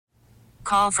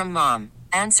Call from mom.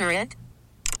 Answer it.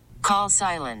 Call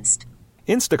silenced.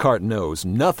 Instacart knows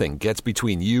nothing gets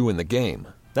between you and the game.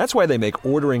 That's why they make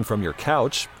ordering from your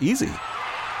couch easy.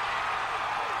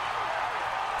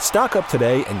 Stock up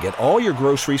today and get all your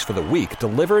groceries for the week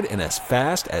delivered in as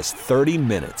fast as 30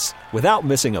 minutes without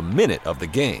missing a minute of the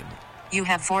game. You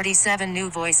have 47 new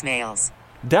voicemails.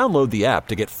 Download the app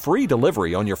to get free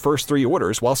delivery on your first 3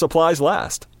 orders while supplies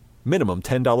last. Minimum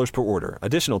 $10 per order.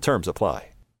 Additional terms apply.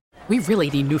 We really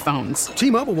need new phones.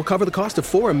 T-Mobile will cover the cost of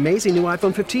 4 amazing new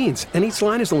iPhone 15s, and each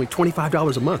line is only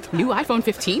 $25 a month. New iPhone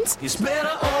 15s? It's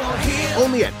better over here.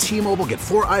 Only at T-Mobile, get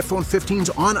 4 iPhone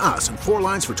 15s on us and 4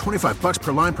 lines for $25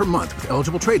 per line per month with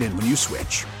eligible trade-in when you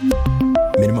switch.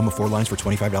 Minimum of 4 lines for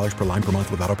 $25 per line per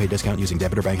month with autopay discount using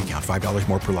debit or bank account. $5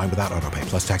 more per line without autopay,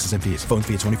 plus taxes and fees. Phone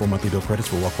fee at 24 monthly bill credits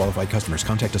for well-qualified customers.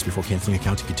 Contact us before canceling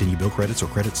account to continue bill credits or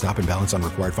credit stop and balance on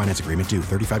required finance agreement due.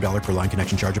 $35 per line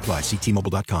connection charge applies. See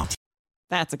T-Mobile.com.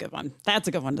 That's a good one. That's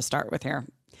a good one to start with here.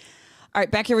 All right,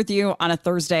 back here with you on a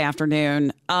Thursday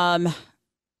afternoon. Wanted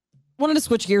to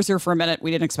switch gears here for a minute. We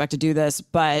didn't expect to do this,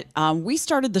 but we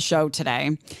started the show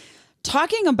today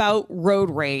talking about road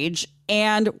rage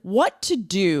and what to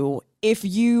do if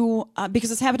you, because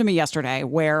this happened to me yesterday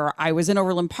where I was in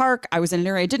Overland Park. I was in an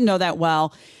area I didn't know that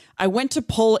well. I went to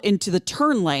pull into the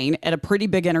turn lane at a pretty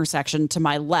big intersection to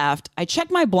my left. I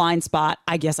checked my blind spot.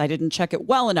 I guess I didn't check it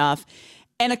well enough.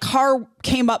 And a car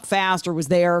came up fast or was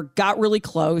there, got really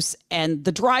close. And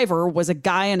the driver was a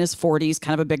guy in his 40s,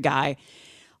 kind of a big guy,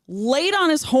 laid on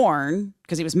his horn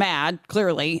because he was mad,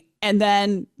 clearly. And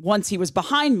then once he was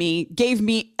behind me, gave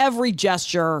me every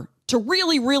gesture to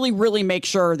really, really, really make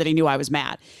sure that he knew I was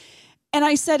mad. And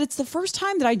I said, it's the first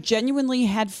time that I genuinely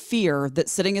had fear that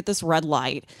sitting at this red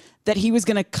light, that he was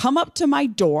going to come up to my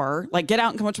door, like get out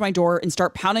and come up to my door and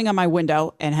start pounding on my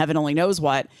window and heaven only knows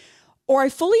what. Or I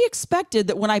fully expected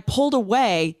that when I pulled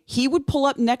away, he would pull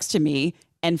up next to me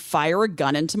and fire a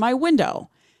gun into my window.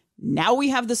 Now we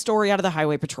have the story out of the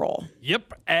Highway Patrol.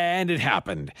 Yep, and it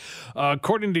happened.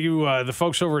 According to the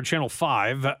folks over at Channel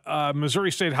 5,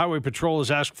 Missouri State Highway Patrol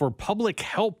has asked for public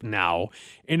help now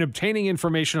in obtaining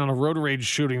information on a road rage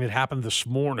shooting that happened this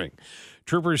morning.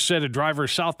 Troopers said a driver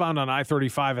southbound on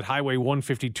I-35 at Highway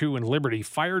 152 in Liberty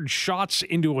fired shots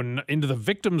into the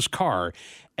victim's car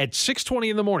at 6:20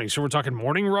 in the morning. So we're talking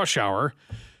morning rush hour,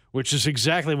 which is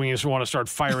exactly when you want to start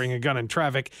firing a gun in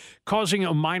traffic, causing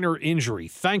a minor injury.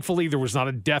 Thankfully, there was not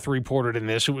a death reported in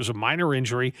this. It was a minor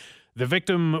injury. The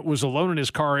victim was alone in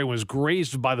his car and was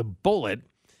grazed by the bullet.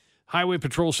 Highway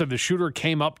Patrol said the shooter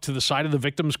came up to the side of the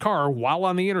victim's car while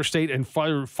on the interstate and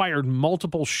fired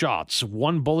multiple shots.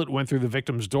 One bullet went through the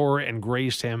victim's door and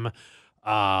grazed him.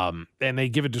 And they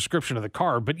give a description of the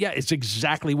car. But yeah, it's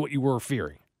exactly what you were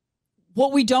fearing.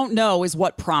 What we don't know is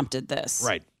what prompted this.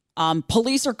 Right.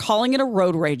 Police are calling it a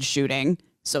road rage shooting,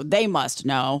 so they must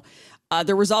know.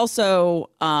 There was also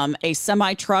a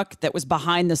semi-truck that was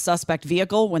behind the suspect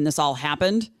vehicle when this all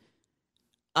happened.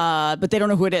 But they don't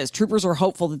know who it is. Troopers are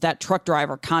hopeful that truck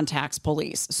driver contacts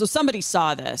police. So somebody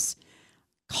saw this.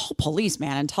 Call police,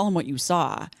 man, and tell them what you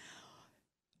saw.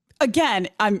 Again,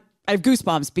 I have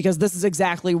goosebumps because this is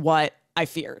exactly what I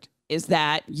feared, is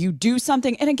that you do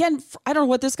something. And again, I don't know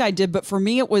what this guy did, but for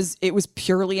me, it was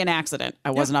purely an accident.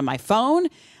 I wasn't on my phone.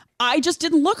 I just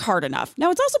didn't look hard enough. Now,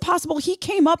 it's also possible he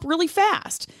came up really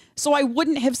fast, so I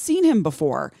wouldn't have seen him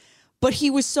before. But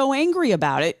he was so angry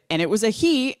about it, and it was a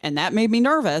he, and that made me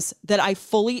nervous, that I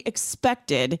fully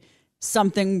expected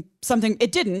something.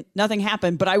 It didn't. Nothing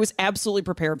happened, but I was absolutely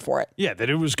prepared for it. Yeah, that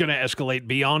it was going to escalate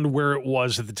beyond where it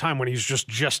was at the time when he's just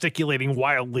gesticulating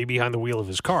wildly behind the wheel of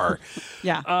his car.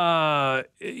 Yeah.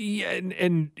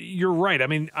 And you're right. I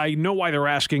mean, I know why they're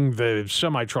asking the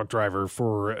semi-truck driver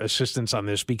for assistance on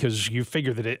this, because you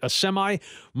figure that a semi,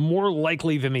 more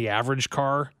likely than the average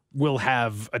car, will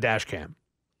have a dash cam.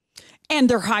 And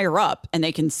they're higher up and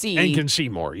they can see. And can see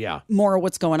more, yeah. More of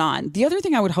what's going on. The other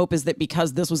thing I would hope is that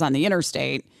because this was on the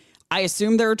interstate, I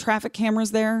assume there are traffic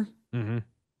cameras there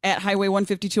at Highway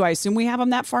 152. I assume we have them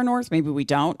that far north. Maybe we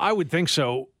don't. I would think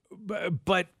so.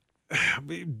 But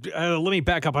let me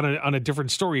back up on a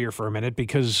different story here for a minute,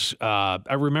 because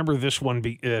I remember this one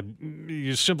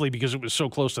simply because it was so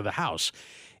close to the house,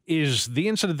 is the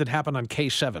incident that happened on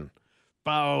K7.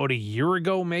 About a year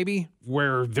ago, maybe,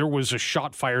 where there was a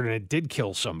shot fired and it did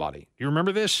kill somebody. You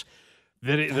remember this?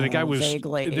 That a guy was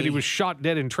vaguely. That he was shot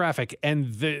dead in traffic,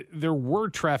 and there were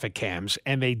traffic cams,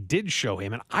 and they did show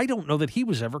him, and I don't know that he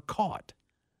was ever caught.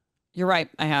 You're right.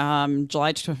 July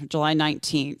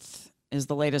 19th is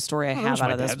the latest story I have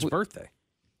out of this. Dad's birthday.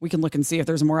 We can look and see if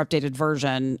there's a more updated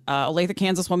version. Olathe,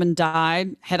 Kansas woman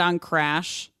died, head-on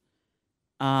crash.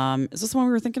 Is this the one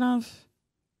we were thinking of?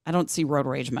 I don't see road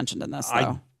rage mentioned in this, though.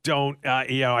 I don't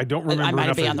remember I might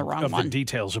enough be on the wrong of one. the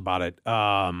details about it.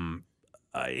 I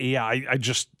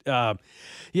just, like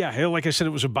I said,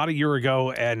 it was about a year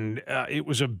ago, and it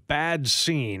was a bad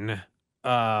scene.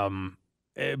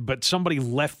 But somebody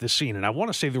left the scene, and I want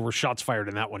to say there were shots fired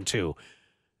in that one too.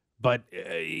 But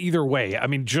either way, I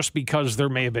mean, just because there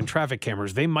may have been traffic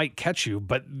cameras, they might catch you,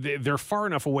 but they're far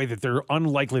enough away that they're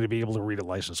unlikely to be able to read a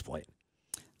license plate.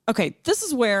 Okay, this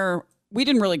is where we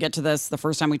didn't really get to this the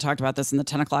first time we talked about this in the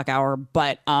 10 o'clock hour,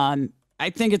 but I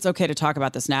think it's okay to talk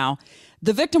about this now.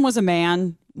 The victim was a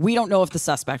man. We don't know if the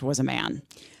suspect was a man.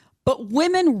 But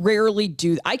women rarely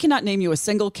do. I cannot name you a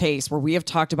single case where we have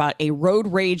talked about a road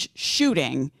rage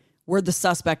shooting where the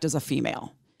suspect is a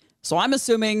female. So I'm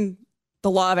assuming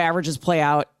the law of averages play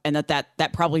out and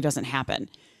that probably doesn't happen.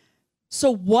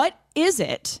 So what is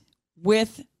it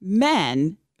with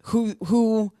men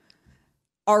who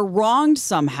are wronged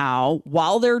somehow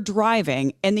while they're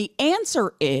driving? And the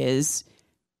answer is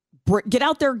get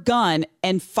out their gun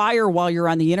and fire while you're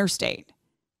on the interstate.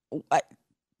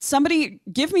 Somebody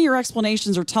give me your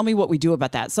explanations or tell me what we do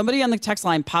about that. Somebody on the text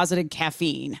line posited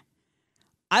caffeine.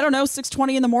 I don't know,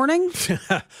 6:20 in the morning?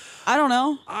 I don't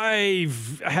know.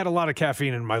 I've had a lot of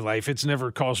caffeine in my life. It's never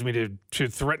caused me to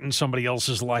threaten somebody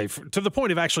else's life to the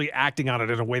point of actually acting on it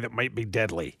in a way that might be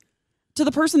deadly. To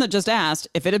the person that just asked,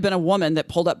 if it had been a woman that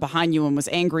pulled up behind you and was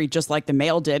angry just like the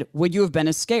male did, would you have been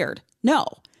as scared? No.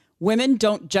 Women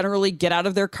don't generally get out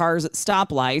of their cars at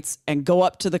stoplights and go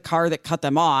up to the car that cut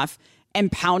them off and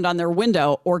pound on their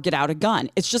window or get out a gun.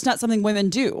 It's just not something women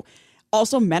do.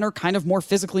 Also, men are kind of more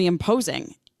physically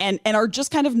imposing and are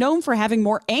just kind of known for having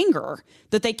more anger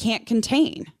that they can't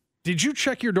contain. Did you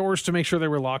check your doors to make sure they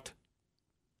were locked?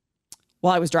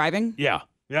 While I was driving? Yeah.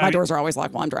 My doors are always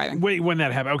locked while I'm driving. Wait, when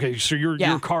that happened. Okay, so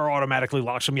your car automatically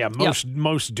locks them. Yeah,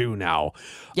 most do now.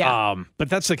 Yeah. But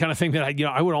that's the kind of thing that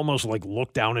I would almost like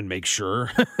look down and make sure.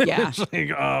 Yeah. It's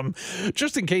like,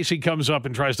 just in case he comes up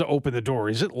and tries to open the door,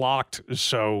 is it locked?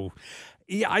 So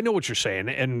yeah, I know what you're saying.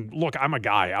 And look, I'm a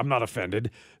guy. I'm not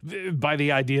offended by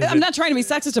the idea. I'm not trying to be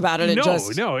sexist about it.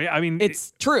 No. I mean,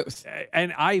 it's truth.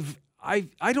 And I'm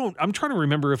trying to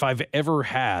remember if I've ever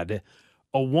had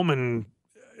a woman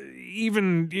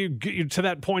even to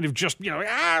that point of just,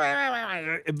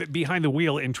 behind the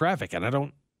wheel in traffic. And I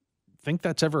don't think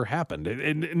that's ever happened.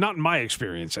 And not in my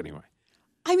experience anyway.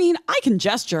 I mean, I can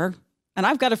gesture, and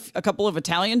I've got a couple of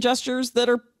Italian gestures that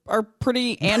are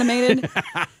pretty animated.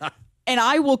 And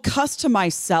I will cuss to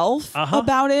myself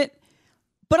about it.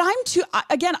 But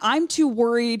I'm too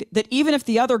worried that even if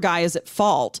the other guy is at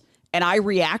fault and I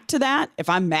react to that, if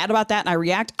I'm mad about that and I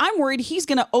react, I'm worried he's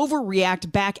going to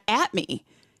overreact back at me.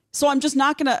 So I'm just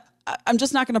not going to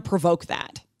provoke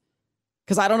that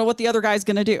because I don't know what the other guy's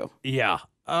going to do. Yeah.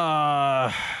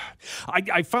 I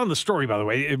found the story, by the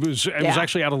way. It was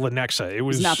actually out of Lenexa. It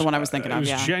was not the one I was thinking of.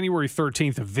 It was January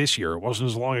 13th of this year. It wasn't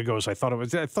as long ago as I thought it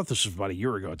was. I thought this was about a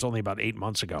year ago. It's only about 8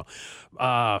 months ago.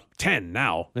 10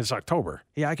 now. It's October.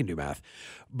 Yeah, I can do math.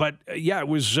 But it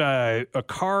was a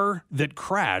car that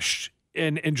crashed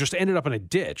and just ended up in a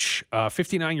ditch.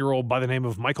 59-year-old by the name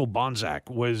of Michael Bonzak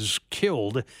was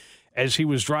killed as he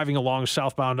was driving along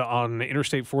southbound on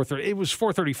Interstate 430. It was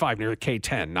 435 near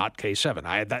K10, not K7.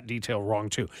 I had that detail wrong,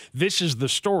 too. This is the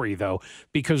story, though,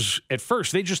 because at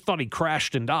first they just thought he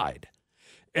crashed and died.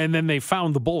 And then they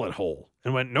found the bullet hole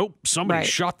and went, nope, somebody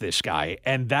shot this guy.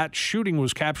 And that shooting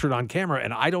was captured on camera.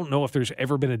 And I don't know if there's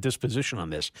ever been a disposition on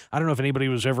this. I don't know if anybody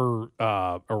was ever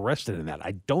arrested in that.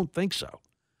 I don't think so.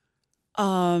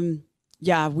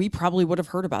 Yeah, we probably would have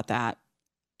heard about that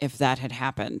if that had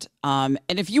happened. And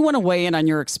if you want to weigh in on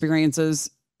your experiences,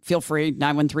 feel free,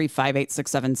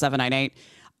 913-586-7798.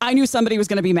 I knew somebody was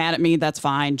going to be mad at me. That's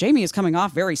fine. Jamie is coming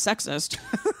off very sexist.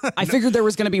 I figured there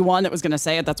was going to be one that was going to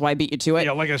say it. That's why I beat you to it.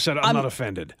 Yeah, like I said, I'm not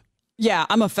offended. Yeah,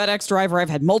 I'm a FedEx driver. I've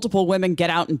had multiple women get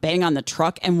out and bang on the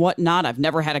truck and whatnot. I've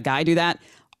never had a guy do that.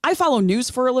 I follow news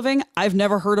for a living. I've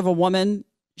never heard of a woman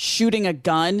shooting a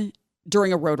gun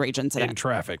during a road rage incident. In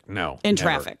traffic, no. In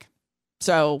traffic.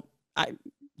 So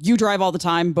you drive all the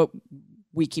time, but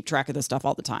we keep track of this stuff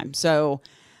all the time. So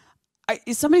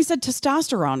somebody said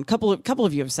testosterone. A couple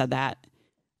of you have said that.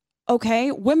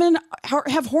 Okay, women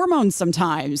have hormones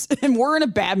sometimes, and we're in a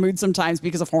bad mood sometimes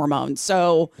because of hormones.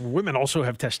 So women also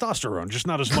have testosterone, just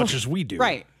not as much as we do.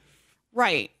 Right.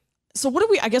 So what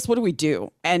do we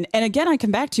do? And again, I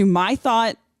come back to my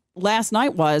thought last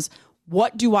night was,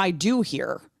 what do I do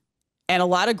here? And a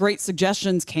lot of great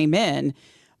suggestions came in.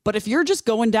 But if you're just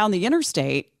going down the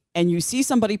interstate and you see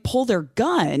somebody pull their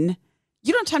gun,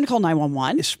 you don't have time to call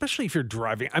 911. Especially if you're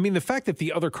driving. I mean, the fact that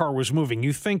the other car was moving,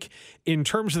 you think in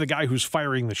terms of the guy who's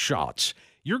firing the shots,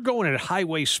 You're going at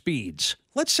highway speeds.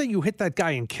 Let's say you hit that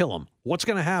guy and kill him. What's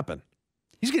going to happen?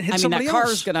 He's going to hit somebody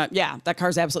else. That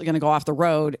car's absolutely going to go off the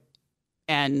road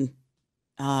and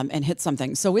hit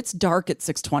something. So it's dark at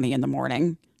 6:20 in the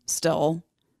morning still,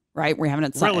 right? We're having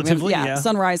it relatively, yeah.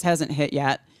 Sunrise hasn't hit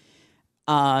yet.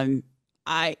 And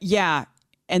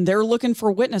they're looking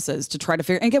for witnesses to try to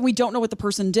figure. And again, we don't know what the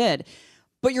person did,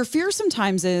 but your fear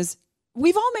sometimes is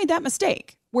we've all made that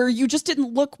mistake where you just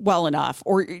didn't look well enough,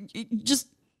 or you just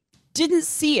didn't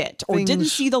see it, or didn't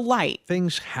see the light.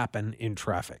 Things happen in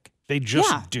traffic. They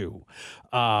just do.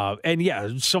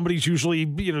 Somebody usually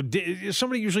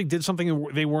did something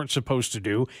they weren't supposed to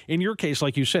do. In your case,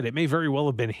 like you said, it may very well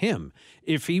have been him.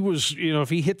 If he was, if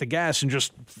he hit the gas and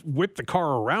just whipped the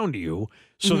car around you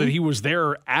so that he was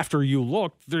there after you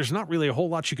looked, there's not really a whole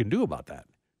lot you can do about that.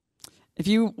 If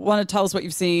you want to tell us what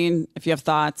you've seen, if you have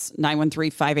thoughts,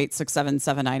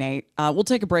 913-586-7798. We'll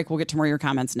take a break. We'll get to more of your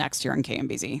comments next here on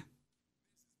KMBZ.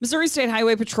 Missouri State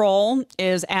Highway Patrol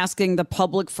is asking the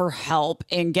public for help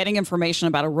in getting information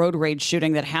about a road rage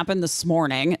shooting that happened this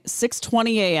morning,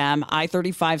 6:20 a.m.,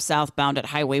 I-35 southbound at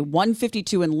Highway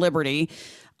 152 in Liberty.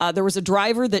 There was a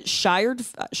driver that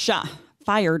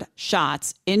fired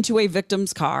shots into a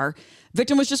victim's car.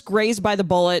 Victim was just grazed by the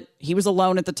bullet. He was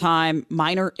alone at the time,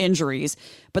 minor injuries.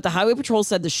 But the Highway Patrol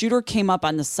said the shooter came up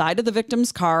on the side of the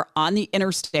victim's car on the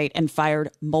interstate and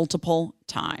fired multiple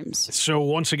times. So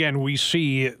once again, we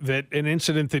see that an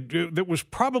incident that was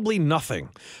probably nothing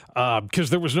because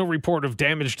there was no report of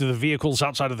damage to the vehicles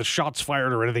outside of the shots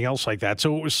fired or anything else like that.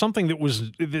 So it was something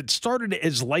that started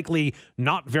as likely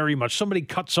not very much. Somebody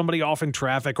cut somebody off in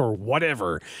traffic or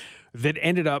whatever, that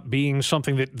ended up being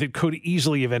something that could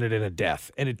easily have ended in a death.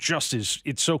 And it just is,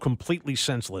 it's so completely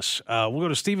senseless. We'll go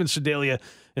to Steve in Sedalia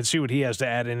and see what he has to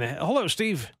add in. Hello,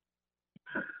 Steve.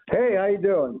 Hey, how you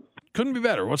doing? Couldn't be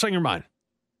better. What's on your mind?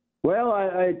 Well,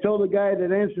 I told the guy that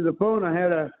answered the phone I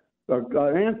had an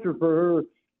answer for her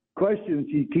question.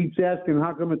 She keeps asking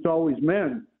how come it's always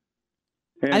men.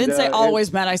 And, I didn't say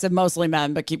always men. I said mostly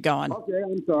men, but keep going. Okay,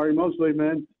 I'm sorry, mostly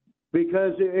men.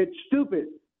 Because it's stupid.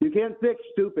 You can't fix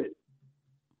stupid.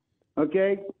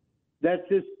 Okay? That's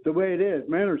just the way it is.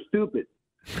 Men are stupid.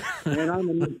 And I'm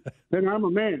a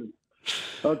man.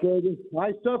 Okay?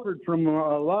 I suffered from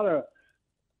a lot of,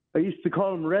 I used to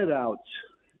call them red outs.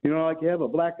 You know, like you have a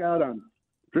blackout on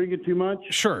drinking too much.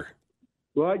 Sure.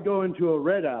 Well, I'd go into a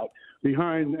red out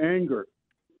behind anger.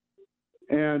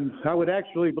 And I would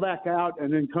actually black out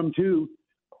and then come to,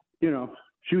 a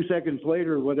few seconds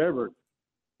later or whatever,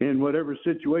 in whatever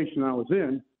situation I was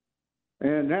in.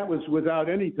 And that was without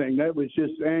anything. That was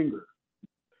just anger.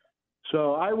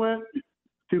 So I went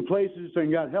to places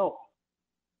and got help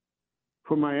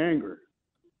for my anger.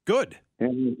 Good.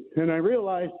 And I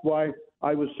realized why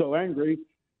I was so angry,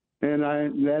 and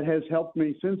that has helped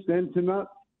me since then to not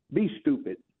be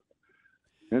stupid.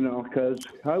 Because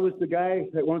I was the guy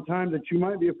at one time that you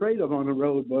might be afraid of on the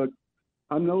road, but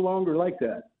I'm no longer like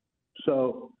that.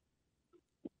 So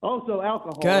also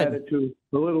alcohol added to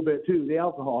a little bit too, the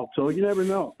alcohol. So you never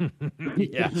know.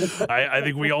 Yeah, I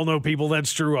think we all know people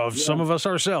that's true of. Yeah. Some of us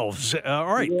ourselves.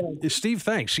 All right, Steve,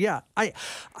 thanks. Yeah,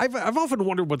 I've often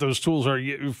wondered what those tools are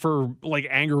for, like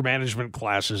anger management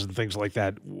classes and things like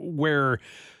that,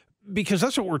 because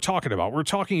that's what we're talking about. We're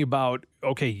talking about,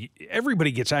 okay,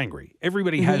 everybody gets angry.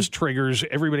 Everybody has triggers.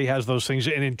 Everybody has those things.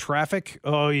 And in traffic,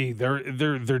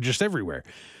 they're just everywhere.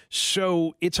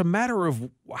 So it's a matter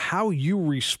of how you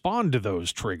respond to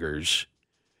those triggers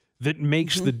that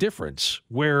makes the difference.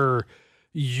 Where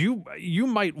you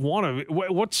might want to,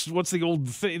 what's the old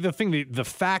thing, the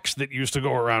facts that used to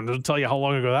go around, I'll tell you how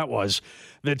long ago that was,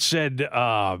 that said,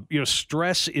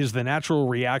 stress is the natural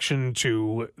reaction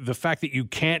to the fact that you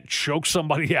can't choke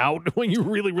somebody out when you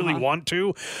really, really want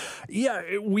to. Yeah,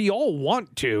 we all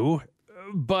want to,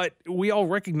 but we all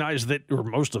recognize that, or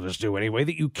most of us do anyway,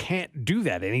 that you can't do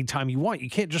that anytime you want. You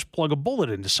can't just plug a bullet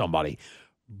into somebody.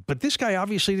 But this guy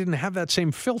obviously didn't have that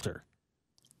same filter.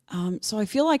 So I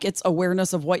feel like it's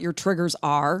awareness of what your triggers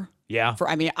are. Yeah.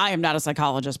 I am not a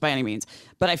psychologist by any means,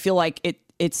 but I feel like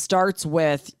it starts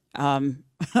with, I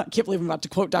can't believe I'm about to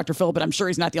quote Dr. Phil, but I'm sure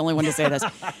he's not the only one to say this.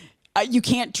 You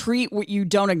can't treat what you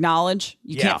don't acknowledge.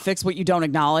 You can't fix what you don't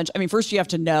acknowledge. First you have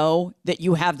to know that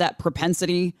you have that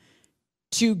propensity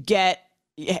to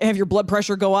have your blood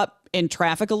pressure go up in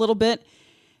traffic a little bit.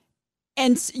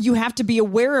 And you have to be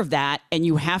aware of that. And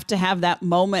you have to have that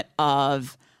moment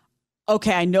of,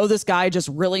 okay, I know this guy just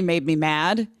really made me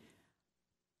mad.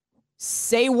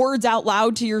 Say words out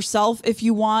loud to yourself if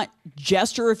you want,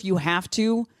 gesture if you have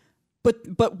to.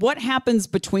 But what happens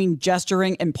between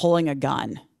gesturing and pulling a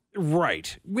gun?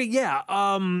 Right. Well, yeah.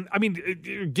 I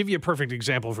mean, give you a perfect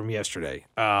example from yesterday.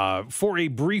 For a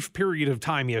brief period of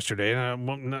time yesterday, and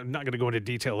I'm not going to go into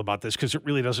detail about this because it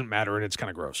really doesn't matter and it's kind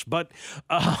of gross, but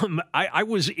I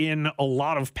was in a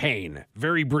lot of pain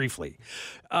very briefly.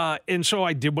 And so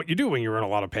I did what you do when you're in a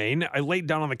lot of pain. I laid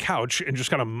down on the couch and just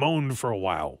kind of moaned for a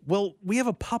while. Well, we have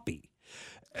a puppy.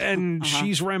 And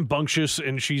she's rambunctious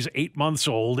and she's 8 months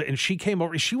old. And she came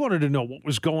over. She wanted to know what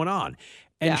was going on.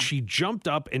 And she jumped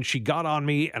up and she got on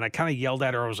me. And I kind of yelled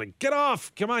at her. I was like, get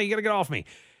off. Come on, you got to get off me.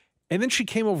 And then she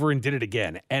came over and did it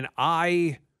again. And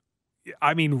I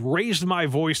raised my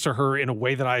voice to her in a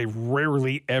way that I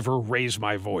rarely ever raise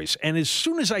my voice. And as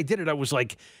soon as I did it, I was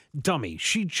like, dummy,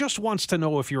 she just wants to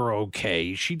know if you're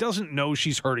okay. She doesn't know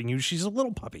she's hurting you. She's a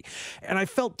little puppy. And I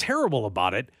felt terrible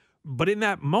about it. But in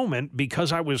that moment,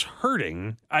 because I was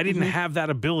hurting, I didn't have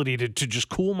that ability to just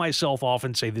cool myself off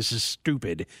and say, this is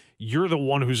stupid. You're the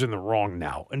one who's in the wrong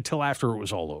now, until after it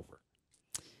was all over.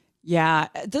 Yeah,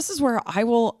 this is where I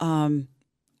will,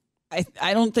 I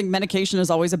don't think medication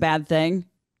is always a bad thing.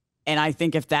 And I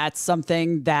think if that's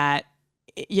something that,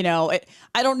 you know,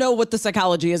 I don't know what the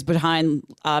psychology is behind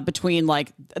between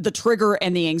like the trigger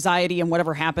and the anxiety and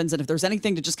whatever happens. And if there's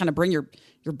anything to just kind of bring your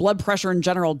blood pressure in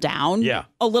general down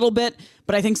a little bit.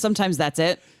 But I think sometimes that's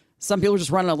it. Some people are just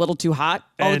running a little too hot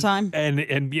all the time. And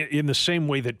in the same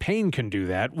way that pain can do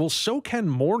that, well, so can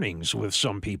mornings with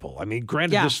some people. I mean,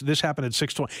 granted, this happened at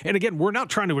 6:20. And again, we're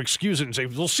not trying to excuse it and say,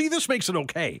 well, see, this makes it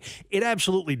okay. It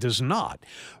absolutely does not.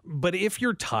 But if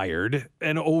you're tired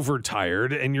and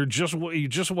overtired and you just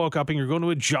woke up and you're going to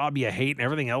a job you hate and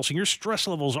everything else, and your stress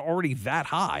level is already that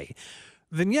high,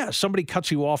 then somebody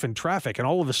cuts you off in traffic, and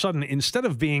all of a sudden, instead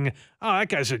of being, oh, that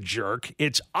guy's a jerk,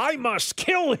 it's, I must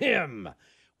kill him.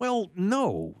 Well,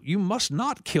 no, you must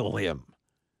not kill him.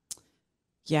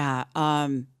 Yeah.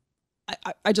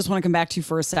 I just want to come back to you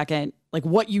for a second. Like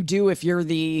what you do if you're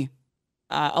the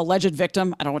alleged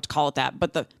victim. I don't know what to call it that,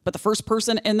 but the first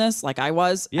person in this, like I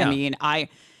was, I mean,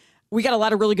 we got a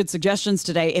lot of really good suggestions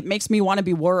today. It makes me want to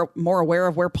be more aware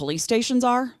of where police stations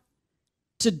are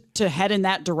to head in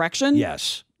that direction.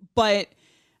 Yes. But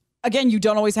again, you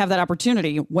don't always have that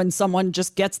opportunity when someone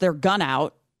just gets their gun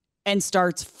out and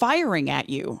starts firing at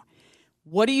you.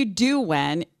 What do you do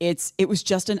when it was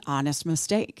just an honest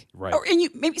mistake? Right. And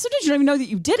maybe sometimes you don't even know that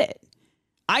you did it.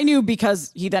 I knew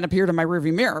because he then appeared in my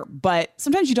rearview mirror, but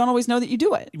sometimes you don't always know that you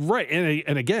do it. Right.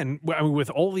 And again, I mean, with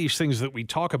all these things that we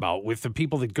talk about, with the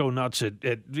people that go nuts at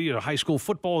high school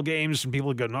football games and people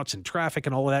that go nuts in traffic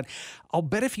and all of that, I'll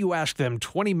bet if you ask them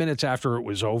 20 minutes after it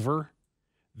was over,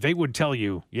 they would tell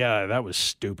you, yeah, that was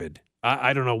stupid.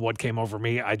 I don't know what came over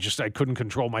me. I couldn't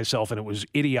control myself, and it was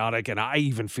idiotic, and I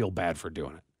even feel bad for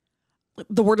doing it.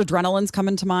 The word adrenaline's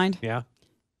coming to mind. Yeah.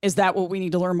 Is that what we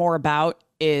need to learn more about?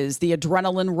 Is the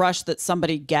adrenaline rush that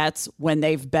somebody gets when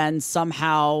they've been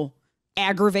somehow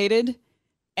aggravated,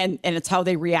 and it's how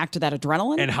they react to that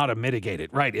adrenaline? And how to mitigate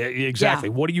it. Right. Exactly.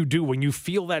 Yeah. What do you do when you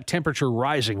feel that temperature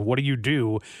rising? What do you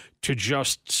do to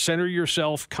just center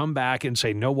yourself, come back, and say,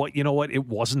 you know what? It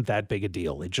wasn't that big a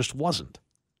deal. It just wasn't.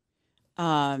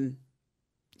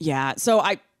 Yeah. So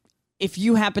if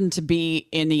you happen to be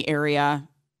in the area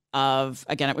of,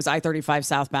 again, it was I-35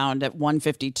 southbound at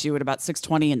 152 at about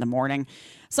 6:20 in the morning,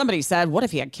 somebody said, what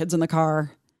if he had kids in the car?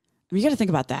 I mean, you got to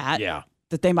think about that. Yeah.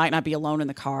 That they might not be alone in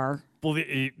the car. Well,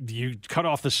 you cut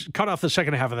off the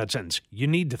second half of that sentence. You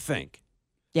need to think.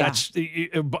 Yeah. That's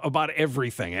about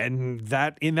everything. And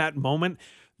that in that moment,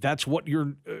 that's what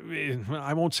you're,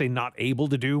 I won't say not able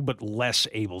to do, but less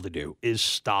able to do, is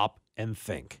stop and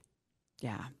think.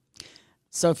 Yeah.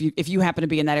 So if you happen to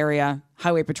be in that area,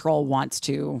 Highway Patrol wants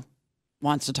to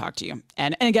talk to you.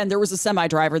 And again, there was a semi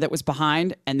driver that was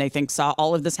behind and they saw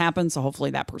all of this happen. So hopefully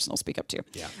that person will speak up too.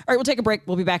 Yeah. All right, we'll take a break.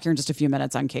 We'll be back here in just a few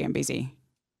minutes on KMBZ.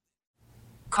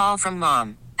 Call from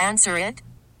mom. Answer it.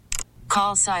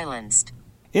 Call silenced.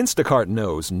 Instacart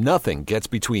knows nothing gets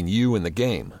between you and the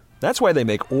game. That's why they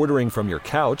make ordering from your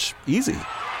couch easy.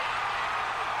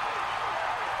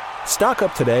 Stock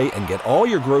up today and get all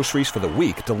your groceries for the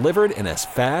week delivered in as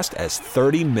fast as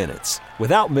 30 minutes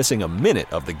without missing a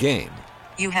minute of the game.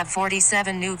 You have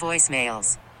 47 new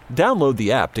voicemails. Download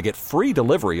the app to get free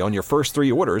delivery on your first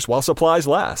 3 orders while supplies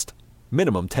last.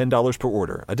 Minimum $10 per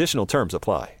order. Additional terms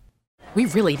apply. We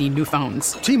really need new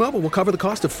phones. T-Mobile will cover the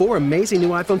cost of 4 amazing new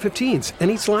iPhone 15s, and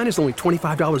each line is only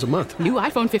 $25 a month. New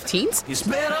iPhone 15s? It's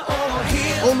better over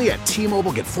here. Only at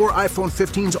T-Mobile, get 4 iPhone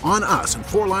 15s on us and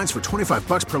 4 lines for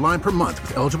 $25 per line per month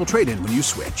with eligible trade-in when you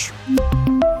switch.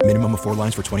 Minimum of 4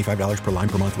 lines for $25 per line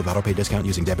per month with auto pay discount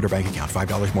using debit or bank account.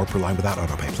 $5 more per line without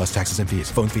auto pay, plus taxes and fees.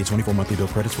 Phone fee at 24 monthly bill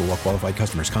credits for well qualified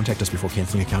customers. Contact us before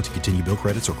canceling account to continue bill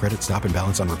credits or credit stop and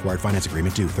balance on required finance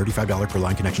agreement due. $35 per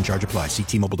line connection charge applies. See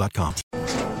T-Mobile.com.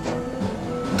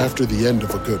 After the end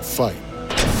of a good fight,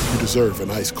 you deserve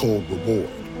an ice-cold reward.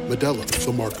 Modelo is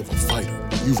the mark of a fighter.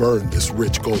 You've earned this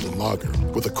rich golden lager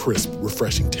with a crisp,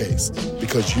 refreshing taste.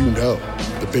 Because you know,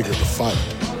 the bigger the fight,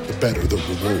 the better the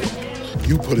reward.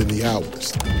 You put in the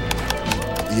hours,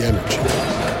 the energy,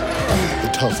 the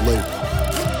tough labor.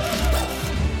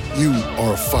 You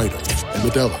are a fighter, and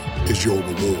Modelo is your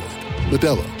reward.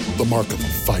 Modelo, the mark of a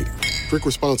fighter. Drink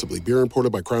responsibly. Beer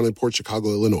imported by Crown Imports, Chicago,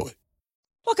 Illinois.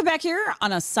 Welcome back here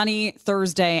on a sunny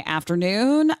Thursday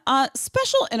afternoon.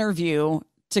 Special interview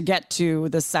to get to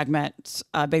this segment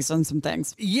based on some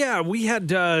things. Yeah, we had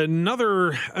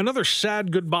another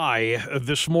sad goodbye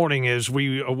this morning as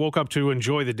we woke up to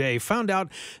enjoy the day. Found out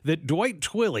that Dwight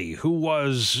Twilley, who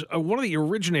was one of the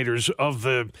originators of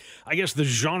the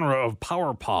genre of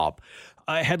power pop,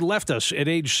 had left us at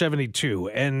age 72.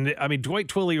 And I mean, Dwight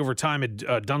Twilley over time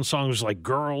had done songs like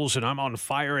Girls and I'm on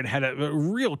Fire and had a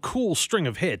real cool string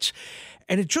of hits.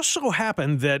 And it just so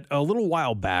happened that a little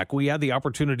while back, we had the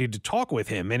opportunity to talk with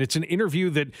him. And it's an interview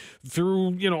that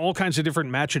through, all kinds of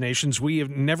different machinations, we have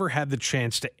never had the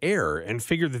chance to air, and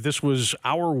figured that this was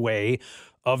our way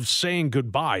of saying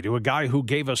goodbye to a guy who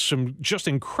gave us some just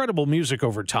incredible music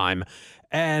over time.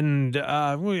 And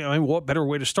what better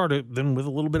way to start it than with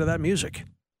a little bit of that music?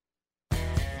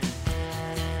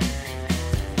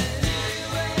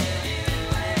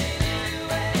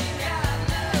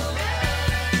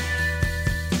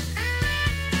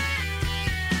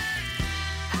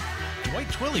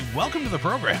 Twilley, welcome to the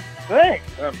program. Thanks.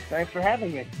 Thanks for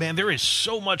having me. Man, there is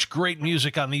so much great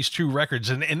music on these two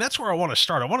records, and that's where I want to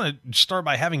start. I want to start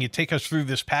by having you take us through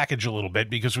this package a little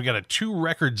bit, because we got a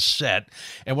 2-record set,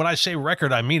 and when I say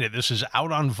record, I mean it. This is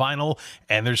out on vinyl,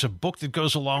 and there's a book that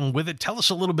goes along with it. Tell us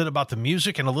a little bit about the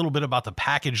music and a little bit about the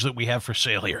package that we have for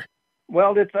sale here.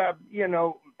 Well, it's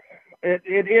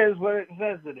it is what it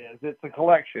says it is. It's a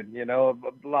collection, of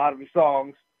a lot of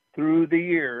songs through the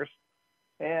years.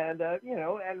 And,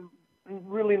 and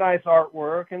really nice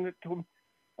artwork, and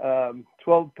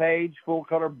 12-page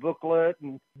full-color booklet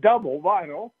and double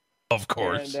vinyl. Of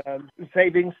course. And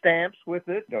saving stamps with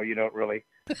it. No, you don't really.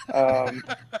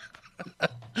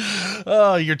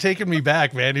 Oh, you're taking me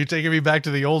back, man. You're taking me back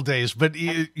to the old days. But,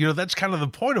 that's kind of the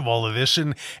point of all of this.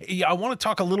 And I want to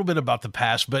talk a little bit about the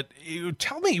past. But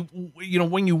tell me,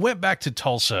 when you went back to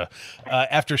Tulsa,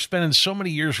 after spending so many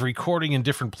years recording in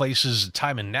different places,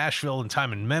 time in Nashville and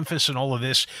time in Memphis and all of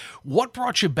this, what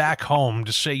brought you back home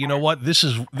to say, you know what, this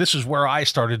is where I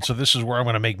started, so this is where I'm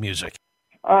going to make music?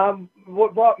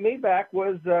 What brought me back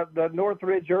was the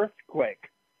Northridge earthquake.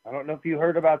 I don't know if you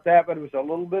heard about that, but it was a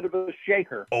little bit of a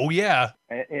shaker. Oh, yeah.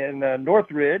 In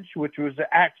Northridge, which was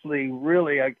actually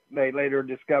really, they later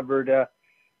discovered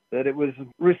that it was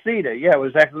Reseda. Yeah, it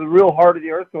was actually the real heart of the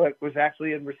earthquake was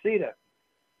actually in Reseda,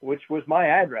 which was my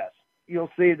address.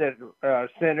 You'll see that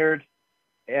centered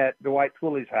at Dwight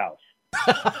Twilley's house.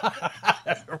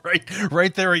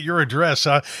 right there at your address.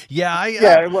 Yeah,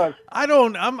 it was.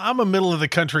 I'm a middle of the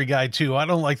country guy too. I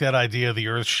don't like that idea of the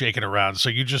earth shaking around. So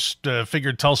you just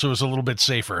figured Tulsa was a little bit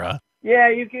safer, huh? Yeah,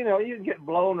 you can get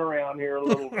blown around here a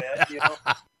little bit.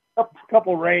 A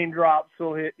couple raindrops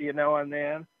will hit now and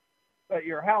then, but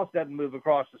your house doesn't move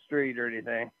across the street or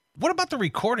anything. What about the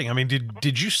recording? I mean,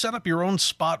 did you set up your own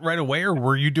spot right away, or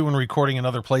were you doing recording in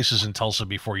other places in Tulsa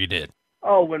before you did?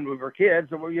 Oh, when we were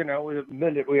kids, the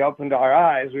minute we opened our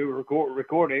eyes, we were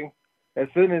recording. As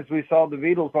soon as we saw the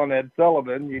Beatles on Ed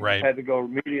Sullivan, you just had to go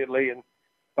immediately and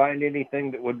find anything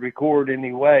that would record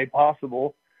any way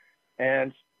possible,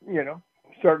 and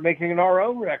start making our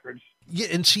own records. Yeah,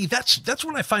 and see, that's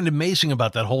what I find amazing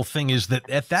about that whole thing is that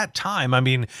at that time, I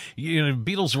mean,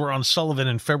 Beatles were on Sullivan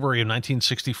in February of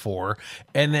 1964,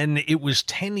 and then it was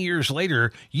 10 years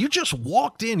later, you just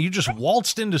walked in, you just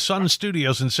waltzed into Sun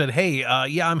Studios and said, hey,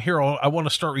 I'm here, I want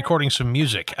to start recording some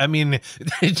music. I mean,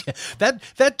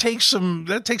 that takes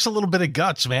a little bit of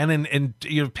guts, man,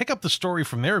 and pick up the story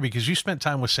from there, because you spent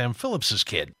time with Sam Phillips's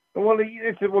kid. Well,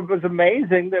 it was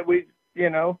amazing that we,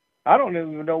 I don't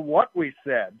even know what we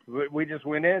said. We just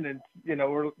went in and,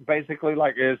 we're basically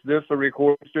like, is this a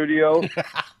recording studio?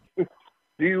 Do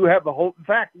you have the whole... In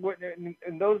fact,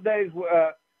 in those days,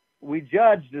 we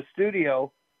judged the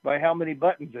studio by how many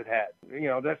buttons it had.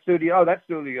 That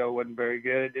studio wasn't very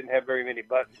good. It didn't have very many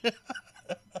buttons.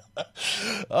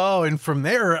 Oh, and from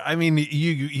there, I mean,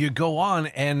 you go on,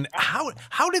 and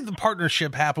how did the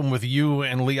partnership happen with you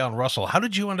and Leon Russell? How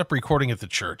did you end up recording at the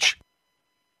church?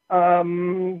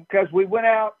 Because we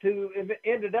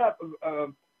ended up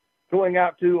going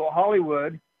out to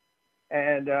Hollywood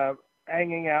and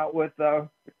hanging out with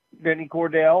Benny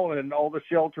Cordell and all the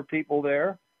Shelter people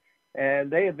there. And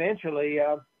they eventually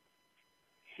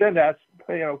sent us,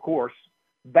 of course,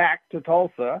 back to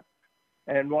Tulsa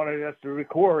and wanted us to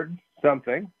record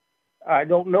something. I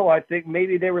don't know. I think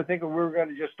maybe they were thinking we were going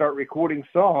to just start recording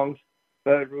songs,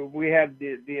 but we had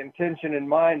the intention in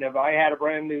mind of I had a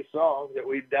brand new song that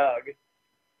we dug,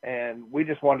 and we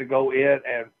just wanted to go in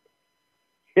and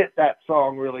hit that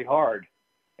song really hard.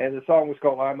 And the song was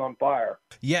called I'm on Fire.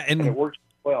 Yeah, and it worked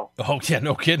well. Oh, yeah,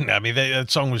 no kidding. I mean,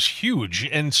 that song was huge.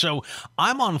 And so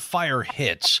I'm on Fire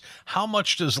hits. How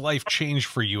much does life change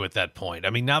for you at that point?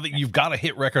 I mean, now that you've got a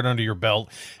hit record under your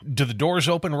belt, do the doors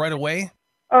open right away?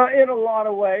 In a lot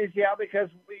of ways, yeah, because,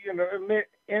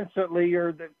 instantly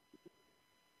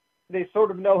they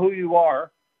sort of know who you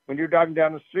are. When you're driving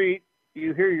down the street,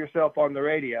 you hear yourself on the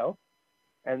radio,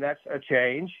 and that's a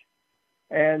change.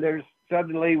 And there's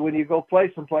suddenly, when you go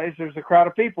play someplace, there's a crowd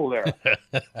of people there.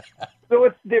 So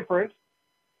it's different.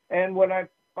 And when I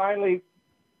finally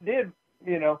did,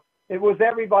 it was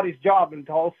everybody's job in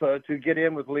Tulsa to get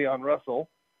in with Leon Russell.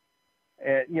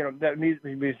 And, that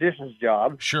musician's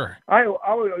job. Sure. I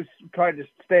always tried to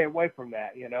stay away from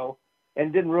that,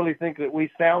 and didn't really think that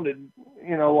we sounded,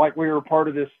 like we were part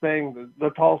of this thing, the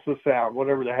Tulsa sound,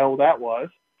 whatever the hell that was.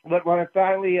 But when I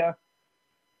finally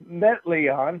met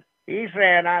Leon, he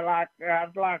said, I like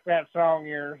that song of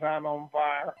yours, I'm on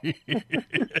Fire.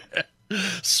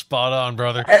 Spot on,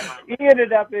 brother. And he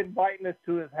ended up inviting us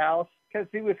to his house because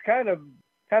he was kind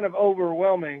of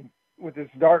overwhelming with his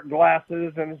dark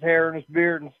glasses and his hair and his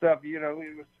beard and stuff. He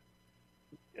was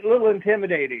a little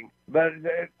intimidating, but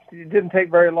it didn't take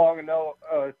very long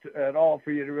at all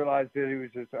for you to realize that he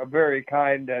was just a very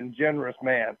kind and generous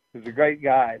man. He was a great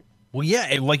guy. Well,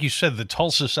 yeah, like you said, the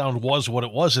Tulsa sound was what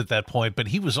it was at that point, but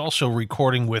he was also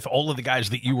recording with all of the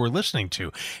guys that you were listening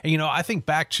to. And, I think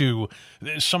back to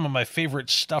some of my favorite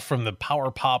stuff from the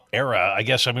power pop era. I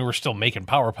guess, we're still making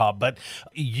power pop, but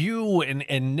you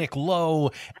and Nick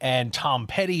Lowe and Tom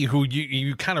Petty, who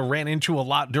you kind of ran into a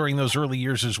lot during those early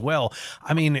years as well.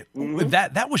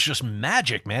 That was just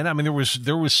magic, man.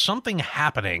 There was something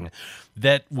happening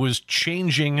that was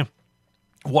changing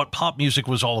what pop music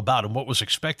was all about and what was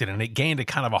expected, and it gained a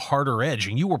kind of a harder edge,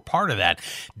 and you were part of that.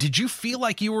 Did you feel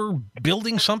like you were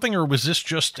building something, or was this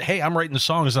just, hey, I'm writing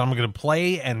songs and I'm going to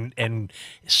play and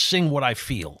sing what I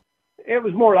feel? It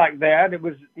was more like that. It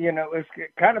was, it was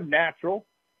kind of natural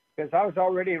because I was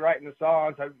already writing the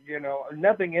songs.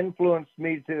 Nothing influenced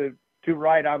me to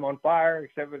write I'm on Fire,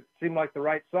 except it seemed like the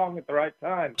right song at the right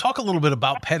time. Talk a little bit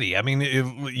about Petty.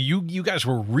 You guys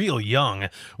were real young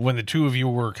when the two of you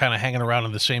were kind of hanging around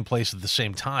in the same place at the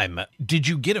same time. Did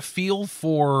you get a feel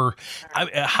for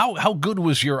how good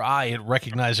was your eye at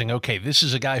recognizing, okay, this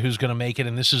is a guy who's going to make it,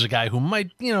 and this is a guy who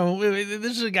might,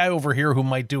 this is a guy over here who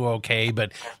might do okay,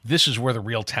 but this is where the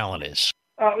real talent is?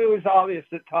 It was obvious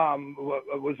that Tom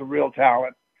was a real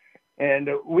talent, and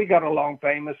we got along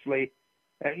famously.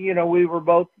 We were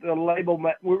both label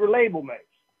mates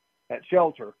at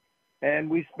Shelter, and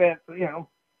we spent,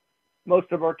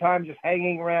 most of our time just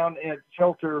hanging around at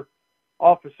Shelter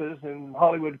offices in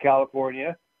Hollywood,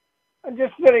 California, and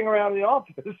just sitting around the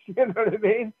office, you know what I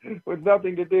mean, with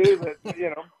nothing to do but,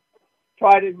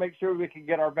 try to make sure we could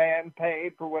get our band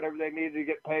paid for whatever they needed to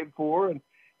get paid for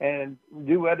and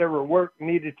do whatever work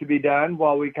needed to be done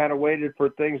while we kind of waited for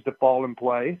things to fall in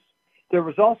place. There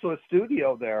was also a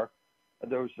studio there.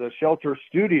 There was a Shelter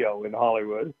studio in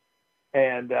Hollywood,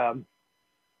 and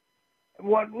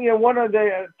one of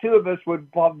the two of us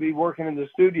would probably be working in the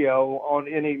studio on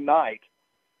any night.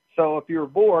 So if you were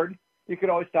bored, you could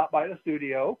always stop by the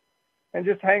studio and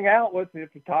just hang out with if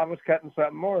Tom was cutting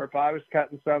something or if I was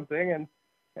cutting something, and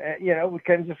we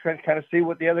can just kind of see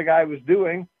what the other guy was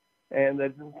doing. And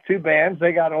the two bands,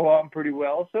 they got along pretty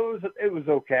well, so it was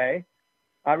okay.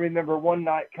 I remember one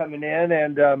night coming in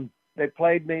and they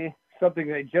played me something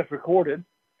they just recorded,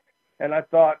 and I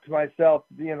thought to myself,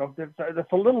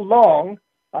 that's a little long.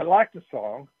 I liked the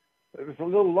song, but it was a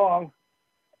little long,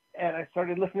 and I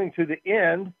started listening to the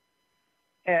end,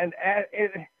 and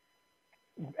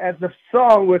as the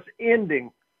song was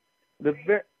ending, the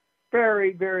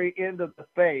very, very end of the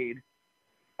fade,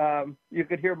 you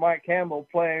could hear Mike Campbell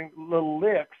playing little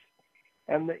licks.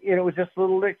 And it was just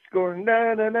little licks going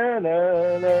na na na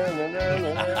na na na na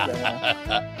na.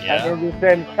 Yeah. And they were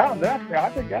saying, "Tom, I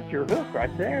think that's your hook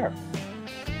right there."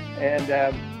 And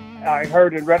I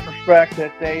heard in retrospect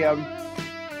that they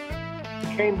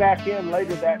came back in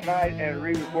later that night and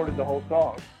re-recorded the whole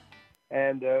song.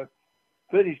 And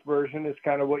finished version is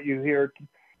kind of what you hear.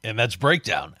 And that's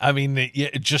breakdown. I mean,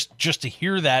 just to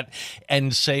hear that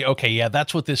and say, okay, yeah,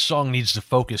 that's what this song needs to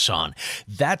focus on.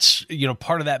 That's,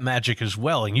 part of that magic as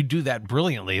well. And you do that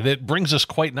brilliantly. That brings us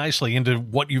quite nicely into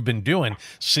what you've been doing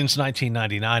since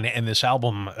 1999 and this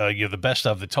album, the best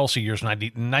of the Tulsa years,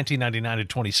 1999 to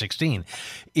 2016,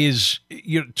 is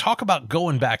talk about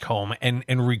going back home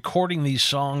and recording these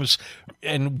songs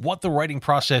and what the writing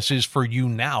process is for you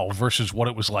now versus what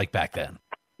it was like back then.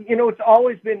 It's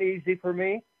always been easy for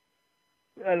me.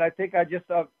 And I think I just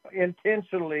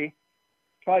intentionally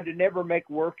tried to never make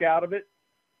work out of it.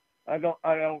 I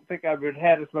don't think I would have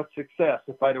had as much success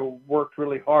if I'd have worked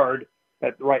really hard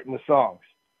at writing the songs,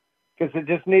 because it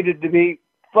just needed to be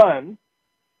fun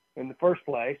in the first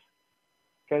place.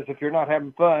 Because if you're not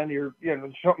having fun,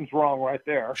 something's wrong right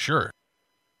there. Sure.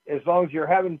 As long as you're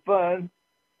having fun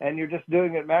and you're just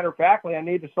doing it matter of factly, I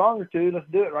need a song or two. Let's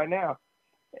do it right now.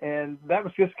 And that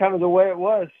was just kind of the way it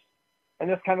was. And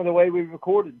that's kind of the way we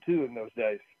recorded, too, in those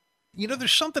days.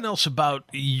 There's something else about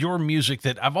your music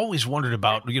that I've always wondered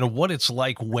about, what it's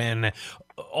like when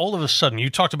all of a sudden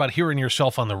you talked about hearing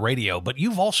yourself on the radio, but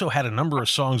you've also had a number of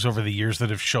songs over the years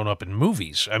that have shown up in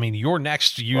movies. I mean, Your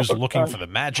Next used Looking for the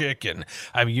Magic, and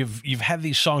I mean, you've had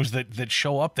these songs that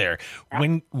show up there.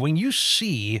 When you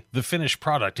see the finished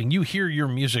product and you hear your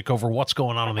music over what's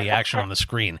going on in the action on the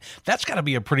screen, that's got to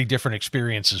be a pretty different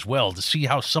experience as well, to see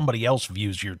how somebody else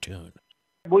views your tune.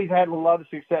 We've had a lot of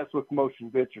success with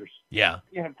motion pictures. Yeah.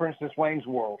 For instance, Wayne's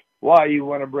World. Why You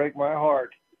Want to Break My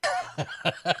Heart.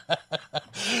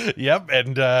 Yep.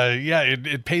 And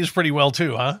it pays pretty well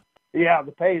too, huh? Yeah,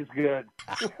 the pay is good.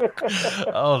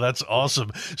 Oh, that's awesome.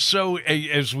 So,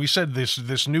 as we said,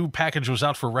 this new package was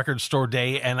out for Record Store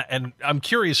Day, and I'm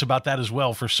curious about that as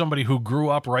well. For somebody who grew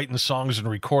up writing songs and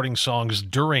recording songs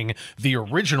during the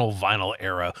original vinyl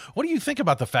era, what do you think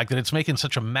about the fact that it's making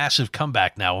such a massive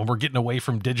comeback now, and we're getting away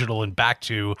from digital and back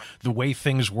to the way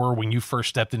things were when you first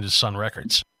stepped into Sun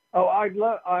Records? Oh, I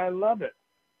love it,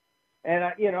 and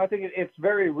I think it's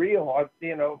very real.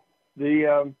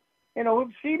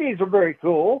 CDs are very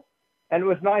cool, and it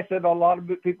was nice that a lot of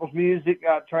people's music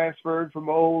got transferred from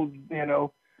old,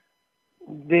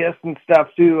 discs and stuff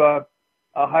to a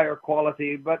higher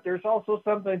quality. But there's also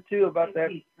something too about that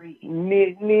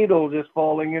needle just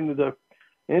falling into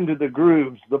the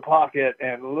grooves, the pocket,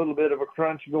 and a little bit of a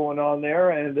crunch going on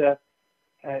there, and that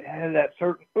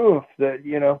certain oof that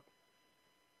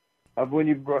of when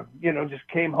you just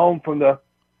came home from the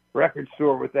record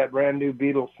store with that brand new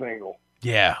Beatles single.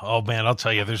 Yeah. Oh, man, I'll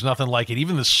tell you, there's nothing like it.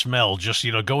 Even the smell, just,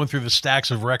 going through the stacks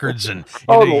of records and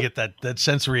you get that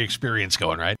sensory experience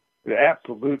going, right?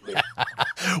 Absolutely.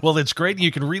 Well, it's great. You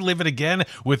can relive it again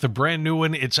with the brand new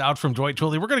one. It's out from Dwight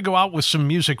Twilley. We're going to go out with some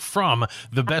music from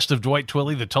the best of Dwight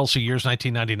Twilley, the Tulsa years,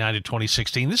 1999 to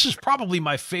 2016. This is probably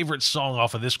my favorite song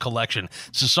off of this collection.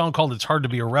 It's a song called It's Hard to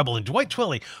Be a Rebel. And Dwight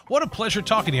Twilley, what a pleasure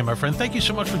talking to you, my friend. Thank you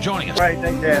so much for joining us. Right.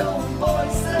 Thanks, Dan.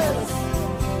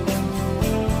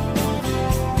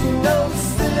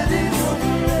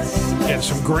 And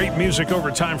some great music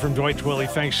over time from Dwight Twilley.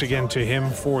 Thanks again to him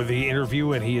for the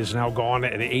interview, and he is now gone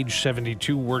at age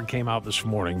 72. Word came out this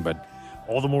morning, but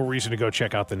all the more reason to go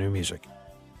check out the new music.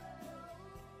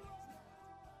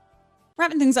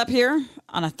 Wrapping things up here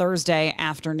on a Thursday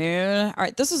afternoon. All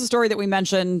right, this is a story that we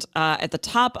mentioned at the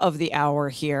top of the hour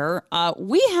here.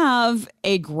 We have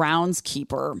a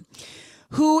groundskeeper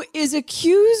who is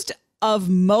accused of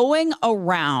mowing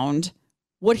around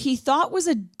what he thought was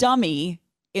a dummy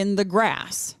in the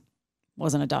grass.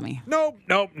 Wasn't a dummy. Nope.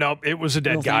 It was a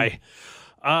dead guy.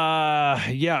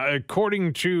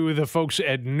 According to the folks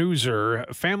at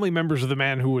Newser, family members of the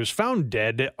man who was found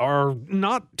dead are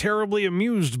not terribly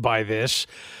amused by this.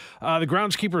 The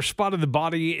groundskeeper spotted the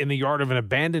body in the yard of an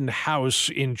abandoned house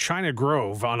in China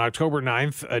Grove on October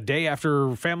 9th, a day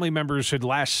after family members had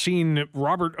last seen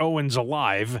Robert Owens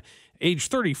alive, age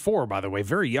 34, by the way,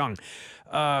 very young.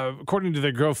 According to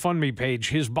the GoFundMe page,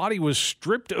 his body was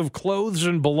stripped of clothes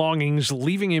and belongings,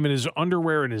 leaving him in his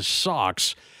underwear and his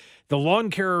socks. The lawn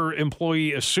care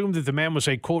employee assumed that the man was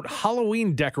a, quote,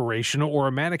 Halloween decoration or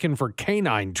a mannequin for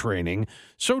canine training,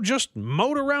 so just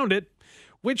mowed around it,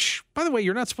 which, by the way,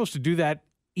 you're not supposed to do that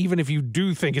even if you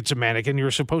do think it's a mannequin.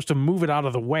 You're supposed to move it out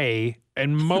of the way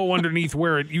and mow underneath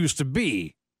where it used to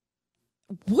be.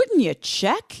 Wouldn't you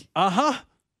check? Uh-huh.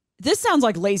 This sounds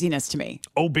like laziness to me.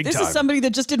 Oh, big time. This is somebody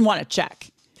that just didn't want to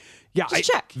check. Yeah,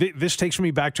 check. This takes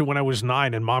me back to when I was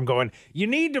 9 and Mom going, you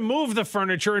need to move the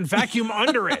furniture and vacuum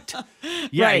under it.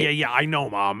 Yeah, I know,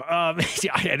 Mom. I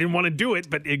didn't want to do it,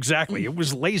 but exactly. It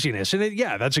was laziness. And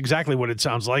that's exactly what it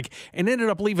sounds like. And ended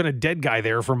up leaving a dead guy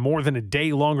there for more than a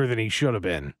day longer than he should have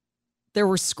been. There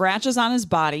were scratches on his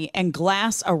body and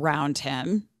glass around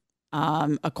him.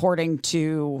 According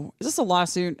to, is this a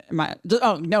lawsuit?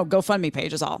 Oh, no, GoFundMe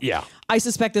page is all. Yeah. I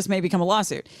suspect this may become a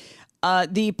lawsuit.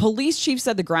 The police chief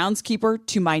said the groundskeeper,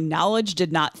 to my knowledge,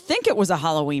 did not think it was a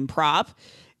Halloween prop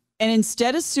and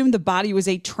instead assumed the body was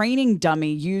a training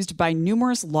dummy used by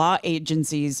numerous law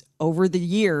agencies over the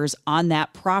years on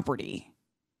that property.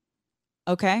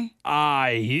 Okay.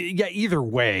 Yeah, either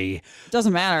way.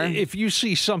 Doesn't matter. If you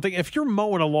see something, if you're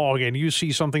mowing along and you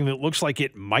see something that looks like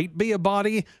it might be a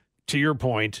body, to your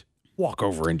point, walk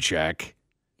over and check.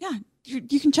 Yeah,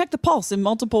 you can check the pulse in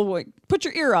multiple ways. Put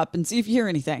your ear up and see if you hear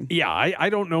anything. Yeah, I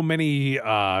don't know many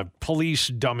police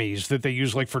dummies that they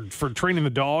use like for training the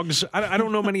dogs. I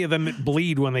don't know many of them that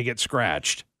bleed when they get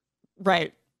scratched.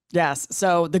 Right. Yes.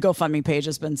 So the GoFundMe page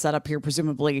has been set up here,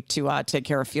 presumably to take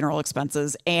care of funeral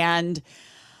expenses. And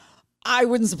I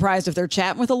wouldn't be surprised if they're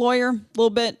chatting with a lawyer a little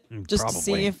bit, just to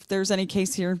see if there's any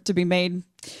case here to be made.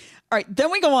 All right.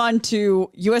 Then we go on to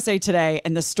USA Today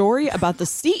and the story about the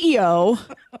CEO.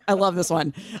 I love this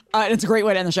one. It's a great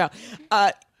way to end the show.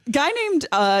 Guy named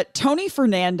Tony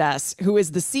Fernandez, who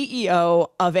is the CEO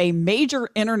of a major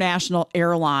international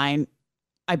airline,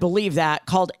 I believe that,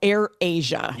 called Air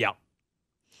Asia. Yeah.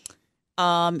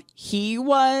 He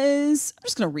was, I'm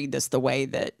just going to read this the way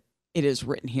that it is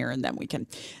written here and then we can.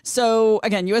 So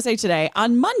again, USA Today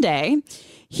on Monday,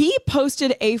 he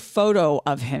posted a photo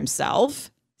of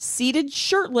himself seated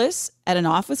shirtless at an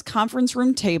office conference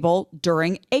room table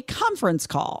during a conference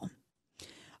call.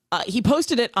 He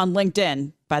posted it on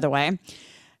LinkedIn, by the way.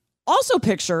 Also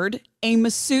pictured a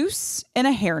masseuse in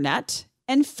a hairnet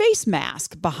and face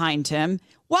mask behind him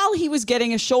while he was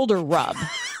getting a shoulder rub.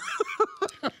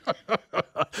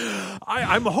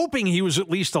 I'm hoping he was at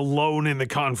least alone in the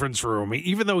conference room,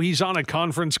 even though he's on a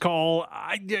conference call.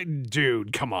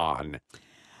 Dude, come on.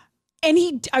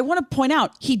 And I want to point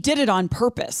out, he did it on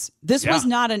purpose. This was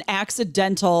not an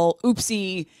accidental,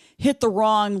 oopsie, hit the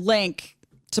wrong link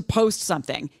to post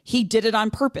something. He did it on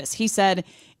purpose. He said,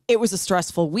 it was a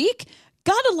stressful week.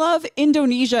 Gotta love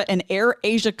Indonesia and Air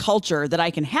Asia culture that I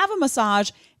can have a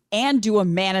massage and do a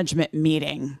management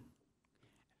meeting.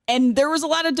 And there was a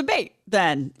lot of debate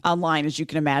then online, as you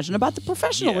can imagine, about the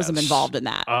professionalism involved in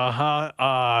that.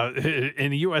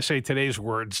 In USA Today's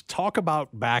words, talk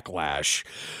about backlash.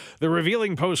 The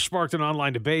revealing post sparked an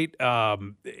online debate, and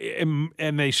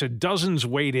they said dozens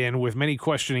weighed in, with many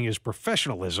questioning his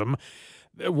professionalism.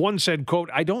 One said, quote,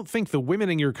 I don't think the women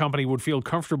in your company would feel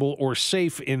comfortable or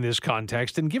safe in this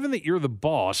context, and given that you're the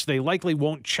boss, they likely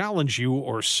won't challenge you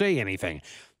or say anything.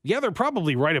 Yeah, they're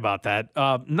probably right about that.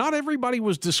 Not everybody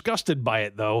was disgusted by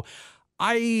it, though.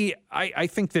 I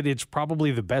think that it's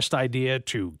probably the best idea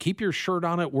to keep your shirt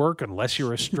on at work unless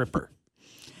you're a stripper.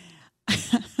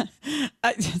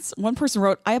 One person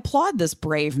wrote, I applaud this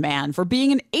brave man for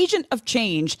being an agent of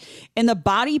change in the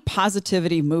body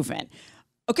positivity movement.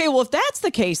 Okay, well, if that's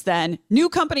the case, then new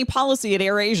company policy at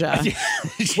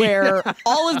AirAsia, where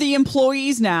all of the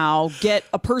employees now get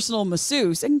a personal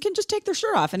masseuse and can just take their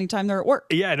shirt off anytime they're at work.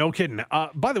 Yeah, no kidding.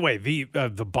 By the way,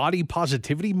 the body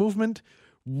positivity movement,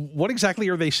 what exactly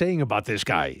are they saying about this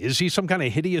guy? Is he some kind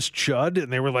of hideous chud?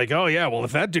 And they were like, oh, yeah, well,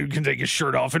 if that dude can take his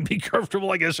shirt off and be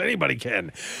comfortable, I guess anybody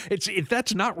can.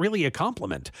 That's not really a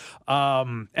compliment.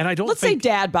 And I don't Let's say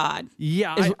dad bod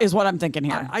is what I'm thinking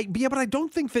here. But I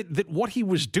don't think that what he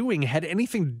was doing had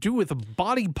anything to do with the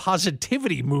body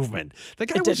positivity movement. The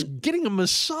guy was getting a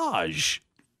massage.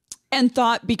 And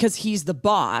thought because he's the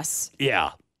boss,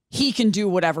 he can do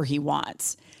whatever he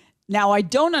wants. Now, I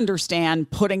don't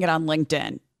understand putting it on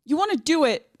LinkedIn. You want to do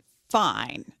it,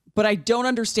 fine. But I don't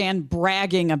understand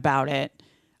bragging about it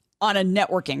on a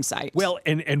networking site. Well,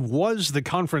 and was the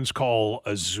conference call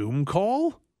a Zoom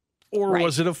call? Or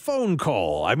was it a phone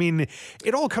call? I mean,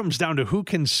 it all comes down to who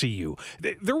can see you.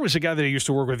 There was a guy that I used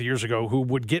to work with years ago who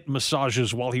would get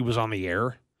massages while he was on the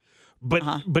air.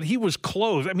 But he was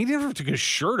clothed. I mean, he never took his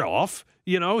shirt off.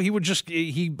 You know,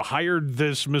 he hired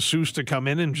this masseuse to come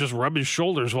in and just rub his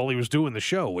shoulders while he was doing the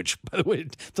show, which, by the way,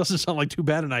 doesn't sound like too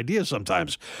bad an idea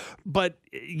sometimes. But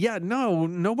yeah, no,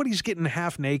 nobody's getting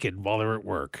half naked while they're at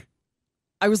work.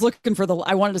 I was looking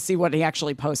I wanted to see what he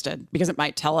actually posted because it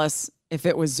might tell us if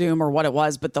it was Zoom or what it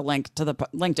was, but the link to the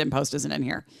LinkedIn post isn't in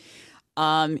here.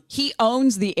 He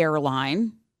owns the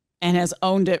airline and has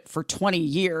owned it for 20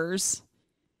 years.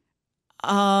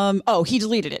 He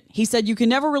deleted it. He said, you can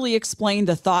never really explain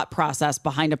the thought process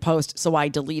behind a post, so I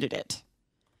deleted it.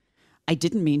 I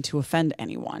didn't mean to offend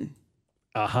anyone.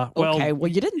 Well, okay, well,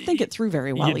 you didn't think it through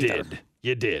very well either.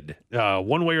 You did.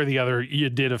 One way or the other, you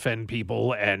did offend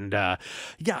people. And I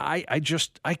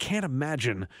can't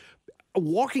imagine.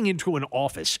 walking into an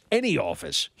office, any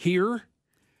office here,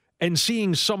 and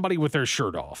seeing somebody with their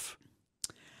shirt off?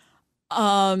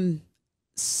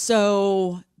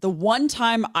 So the one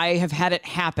time I have had it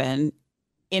happen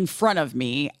in front of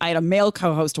me, I had a male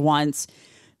co-host once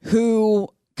who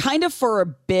kind of for a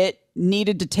bit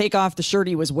needed to take off the shirt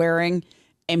he was wearing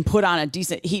and put on a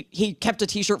decent, he kept a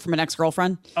t-shirt from an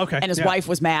ex-girlfriend. Okay. And his wife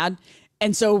was mad.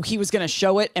 And so he was going to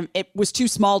show it, and it was too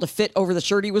small to fit over the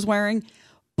shirt he was wearing.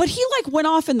 But he like went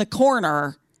off in the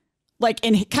corner, like,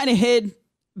 and kind of hid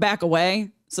back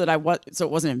away so it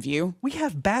wasn't in view. We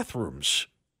have bathrooms.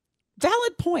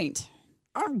 Valid point.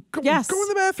 Yes. Go in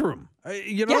the bathroom.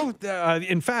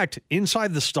 In fact,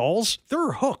 inside the stalls, there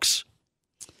are hooks.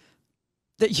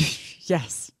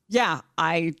 Yes. Yeah.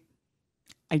 I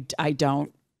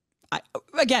don't.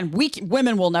 Again,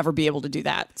 women will never be able to do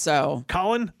that. So,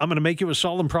 Colin, I'm going to make you a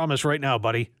solemn promise right now,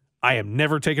 buddy. I am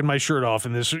never taking my shirt off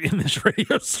in this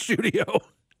radio studio.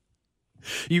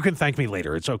 You can thank me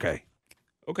later. It's okay.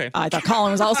 Okay. I thought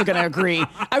Colin was also going to agree.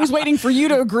 I was waiting for you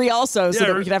to agree also so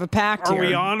that we could have a pact here. Are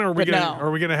we on? Are we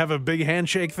going to have a big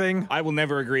handshake thing? I will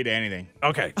never agree to anything.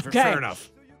 Okay. Fair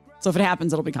enough. So if it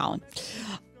happens, it'll be Colin.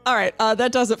 All right.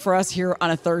 That does it for us here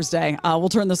on a Thursday. We'll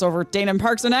turn this over. Dana and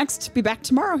Parks are next. Be back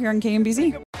tomorrow here on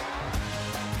KMBZ.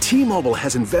 T-Mobile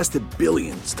has invested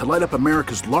billions to light up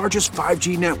America's largest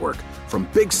 5G network, from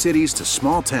big cities to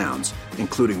small towns,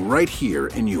 including right here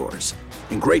in yours.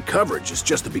 And great coverage is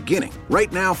just the beginning.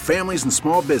 Right now, families and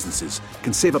small businesses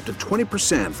can save up to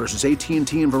 20% versus AT&T and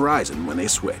Verizon when they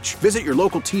switch. Visit your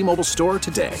local T-Mobile store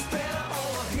today.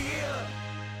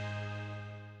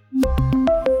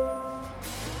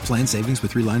 Plan savings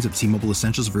with 3 lines of T-Mobile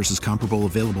Essentials versus comparable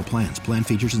available plans. Plan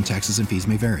features and taxes and fees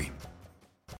may vary.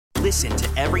 Listen to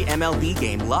every MLB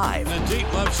game live. In the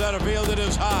deep left center field, it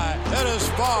is high, it is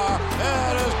far,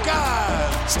 it is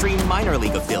gone. Stream minor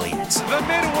league affiliates. The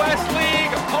Midwest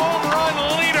League home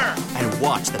run leader. And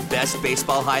watch the best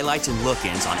baseball highlights and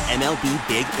look-ins on MLB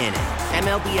Big Inning.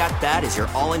 MLB At Bat is your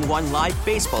all-in-one live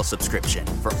baseball subscription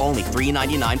for only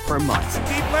 $3.99 per month.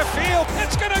 Deep left field,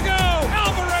 it's gonna go.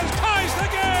 Alvarez ties the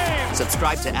game.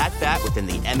 Subscribe to At Bat within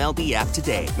the MLB app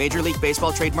today. Major League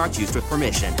Baseball trademarks used with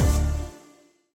permission.